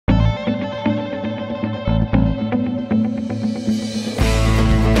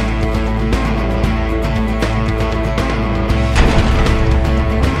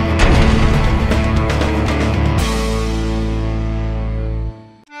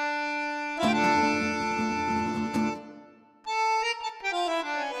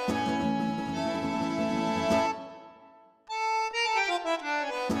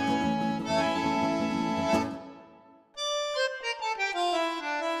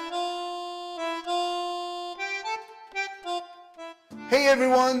Hey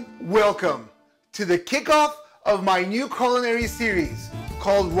everyone, welcome to the kickoff of my new culinary series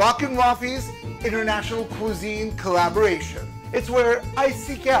called Rockin Raffis International Cuisine Collaboration. It's where I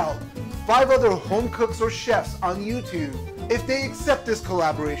seek out 5 other home cooks or chefs on YouTube. If they accept this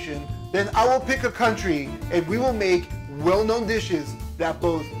collaboration, then I will pick a country and we will make well-known dishes that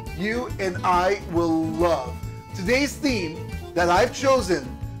both you and I will love. Today's theme that I've chosen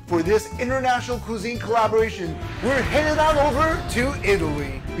for this international cuisine collaboration, we're headed on over to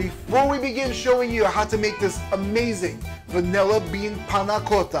Italy. Before we begin showing you how to make this amazing Vanilla Bean Panna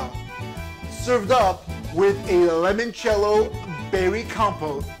Cotta, served up with a Limoncello Berry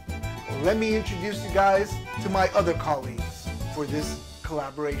Compote, let me introduce you guys to my other colleagues for this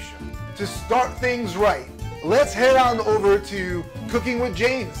collaboration. To start things right, let's head on over to Cooking with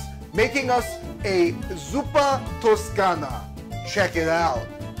James, making us a Zuppa Toscana. Check it out.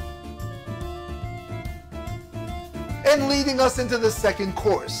 And leading us into the second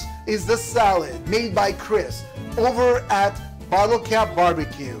course is the salad made by Chris over at Bottlecap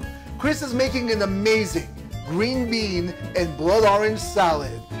Barbecue. Chris is making an amazing green bean and blood orange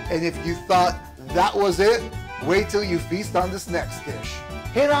salad. And if you thought that was it, wait till you feast on this next dish.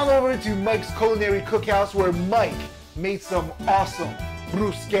 Head on over to Mike's Culinary Cookhouse where Mike made some awesome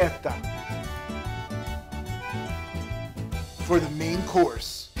Bruschetta. For the main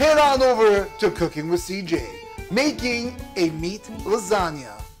course, head on over to Cooking with CJ, making a meat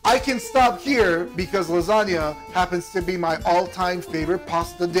lasagna. I can stop here because lasagna happens to be my all-time favorite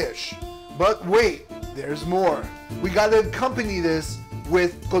pasta dish. But wait, there's more. We gotta accompany this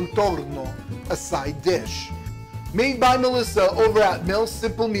with contorno, a side dish. Made by Melissa over at Mel's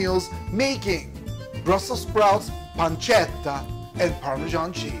Simple Meals, making Brussels sprouts, pancetta, and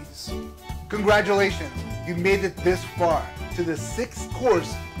Parmesan cheese. Congratulations, you made it this far to the 6th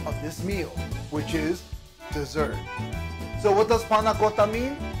course of this meal, which is dessert. So what does panna cotta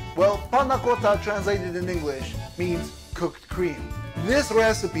mean? Well, panna cotta translated in English means cooked cream. This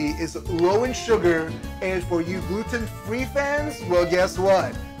recipe is low in sugar, and for you gluten-free fans, well guess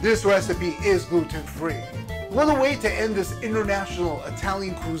what? This recipe is gluten-free. What a way to end this international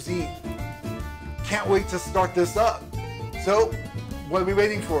Italian cuisine. Can't wait to start this up. So, what are we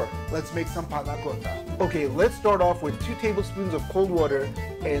waiting for? Let's make some panna cotta. Okay, let's start off with 2 tablespoons of cold water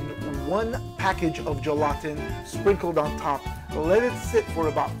and 1 package of gelatin sprinkled on top. Let it sit for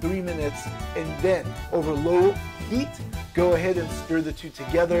about 3 minutes and then over low heat, go ahead and stir the 2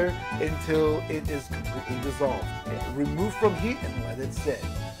 together until it is completely dissolved. And remove from heat and let it sit.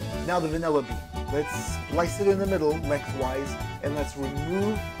 Now the vanilla bean. Let's slice it in the middle lengthwise and let's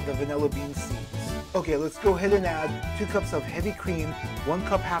remove the vanilla bean seeds. Okay, let's go ahead and add 2 cups of heavy cream, 1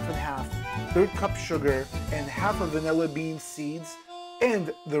 cup half and half, 1/3 cup sugar, and half of vanilla bean seeds,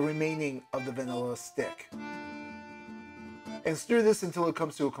 and the remaining of the vanilla stick. And stir this until it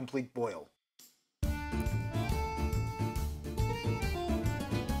comes to a complete boil.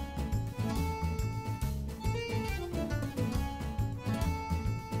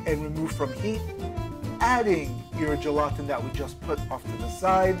 And remove from heat, adding your gelatin that we just put off to the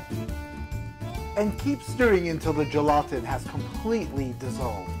side, and keep stirring until the gelatin has completely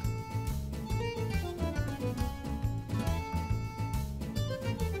dissolved.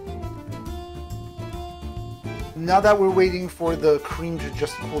 Now that we're waiting for the cream to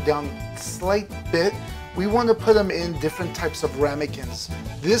just cool down a slight bit, we want to put them in different types of ramekins.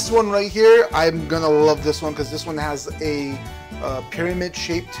 This one right here, I'm gonna love this one because this one has a pyramid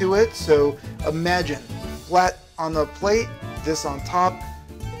shape to it. So imagine flat on the plate, this on top,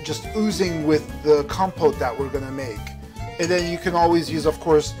 just oozing with the compote that we're gonna make. And then you can always use, of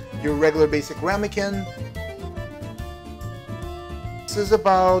course, your regular basic ramekin. This is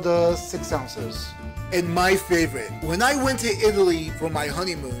about 6 ounces. And my favorite, when I went to Italy for my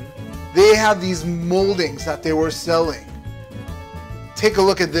honeymoon, they had these moldings that they were selling. Take a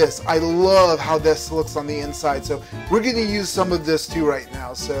look at this. I love how this looks on the inside. So we're gonna use some of this too right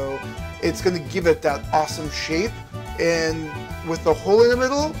now. So it's gonna give it that awesome shape. And with the hole in the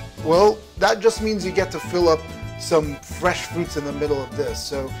middle, well, that just means you get to fill up some fresh fruits in the middle of this.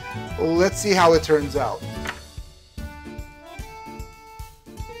 So let's see how it turns out.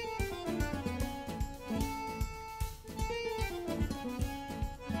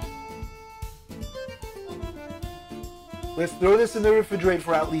 Let's throw this in the refrigerator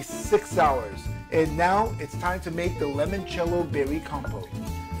for at least 6 hours. And now it's time to make the Limoncello Berry Compote.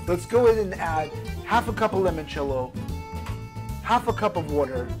 Let's go ahead and add half a cup of limoncello, half a cup of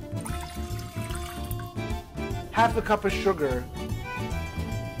water, half a cup of sugar,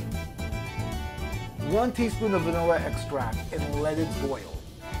 1 teaspoon of vanilla extract, and let it boil.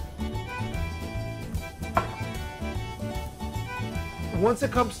 once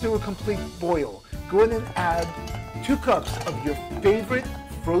it comes to a complete boil, go ahead and add 2 cups of your favorite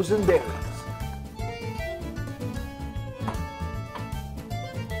frozen berries.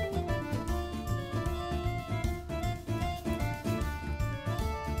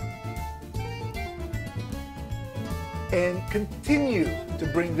 And continue to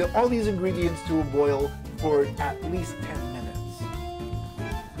bring all these ingredients to a boil for at least 10 minutes.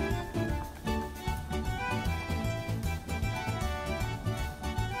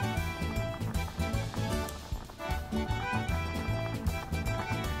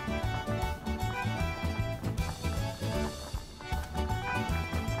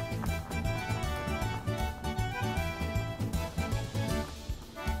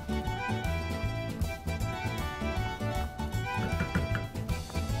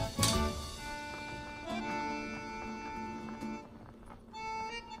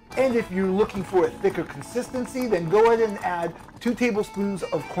 And if you're looking for a thicker consistency, then go ahead and add 2 tablespoons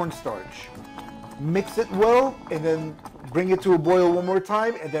of cornstarch. Mix it well, and then bring it to a boil one more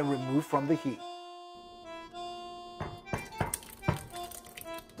time, and then remove from the heat.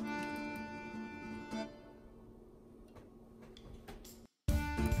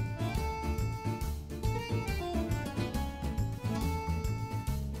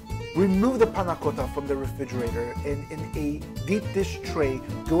 Remove the panna cotta from the refrigerator, and in a deep dish tray,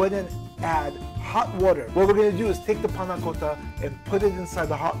 go ahead and add hot water. What we're going to do is take the panna cotta and put it inside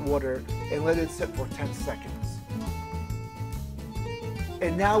the hot water and let it sit for 10 seconds.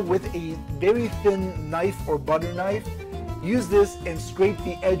 And now with a very thin knife or butter knife, use this and scrape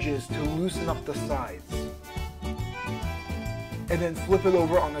the edges to loosen up the sides. And then flip it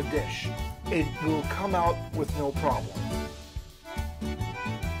over on a dish. It will come out with no problem.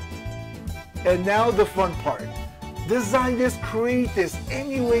 And now the fun part. Design this, create this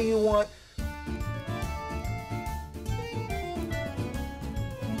any way you want.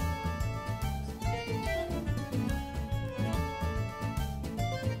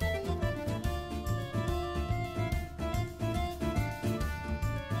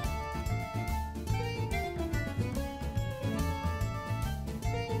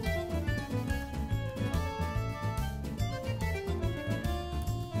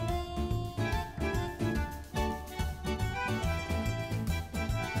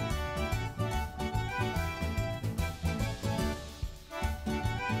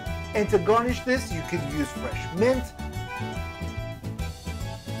 And to garnish this, you could use fresh mint,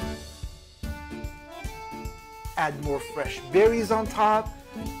 add more fresh berries on top,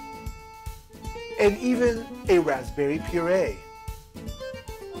 and even a raspberry puree.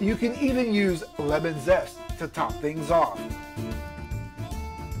 You can even use lemon zest to top things off.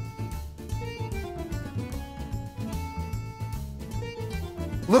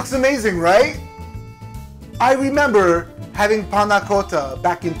 Looks amazing, right? I remember having panna cotta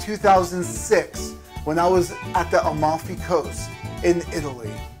back in 2006 when I was at the Amalfi Coast in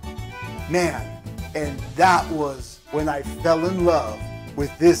Italy. Man, and that was when I fell in love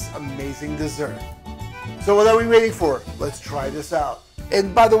with this amazing dessert. So what are we waiting for? Let's try this out.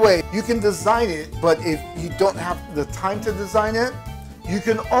 And by the way, you can design it, but if you don't have the time to design it, you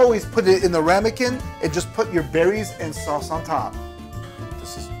can always put it in the ramekin and just put your berries and sauce on top.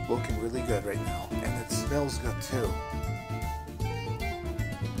 This is looking really good right now, and it smells good too.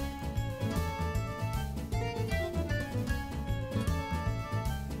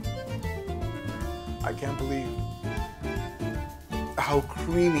 I can't believe how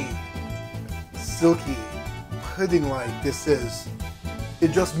creamy, silky, pudding-like this is.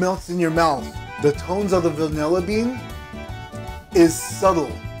 It just melts in your mouth. The tones of the vanilla bean is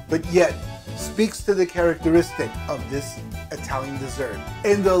subtle, but yet speaks to the characteristic of this Italian dessert.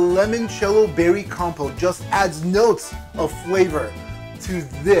 And the Limoncello Berry Compote just adds notes of flavor to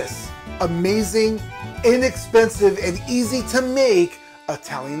this amazing, inexpensive, and easy to make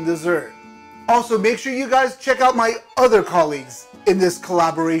Italian dessert. Also, make sure you guys check out my other colleagues in this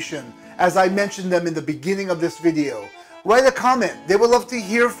collaboration, as I mentioned them in the beginning of this video. Write a comment, they would love to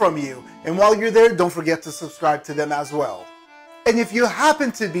hear from you. And while you're there, don't forget to subscribe to them as well. And if you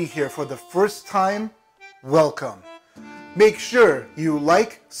happen to be here for the first time, welcome. Make sure you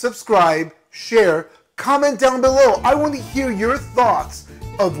like, subscribe, share, comment down below. I want to hear your thoughts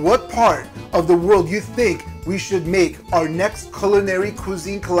of what part of the world you think we should make our next culinary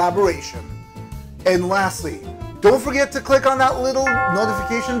cuisine collaboration. And lastly, don't forget to click on that little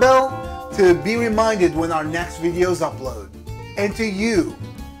notification bell to be reminded when our next videos upload. And to you,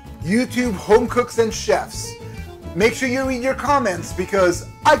 YouTube home cooks and chefs, make sure you read your comments, because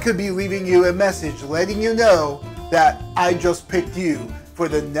I could be leaving you a message letting you know that I just picked you for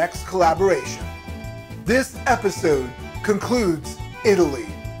the next collaboration. This episode concludes Italy.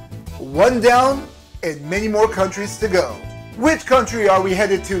 One down and many more countries to go. Which country are we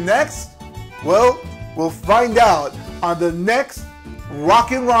headed to next? Well, we'll find out on the next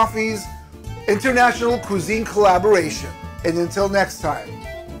Rockin Raffis International Cuisine Collaboration. And until next time,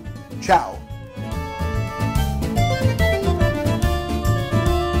 ciao.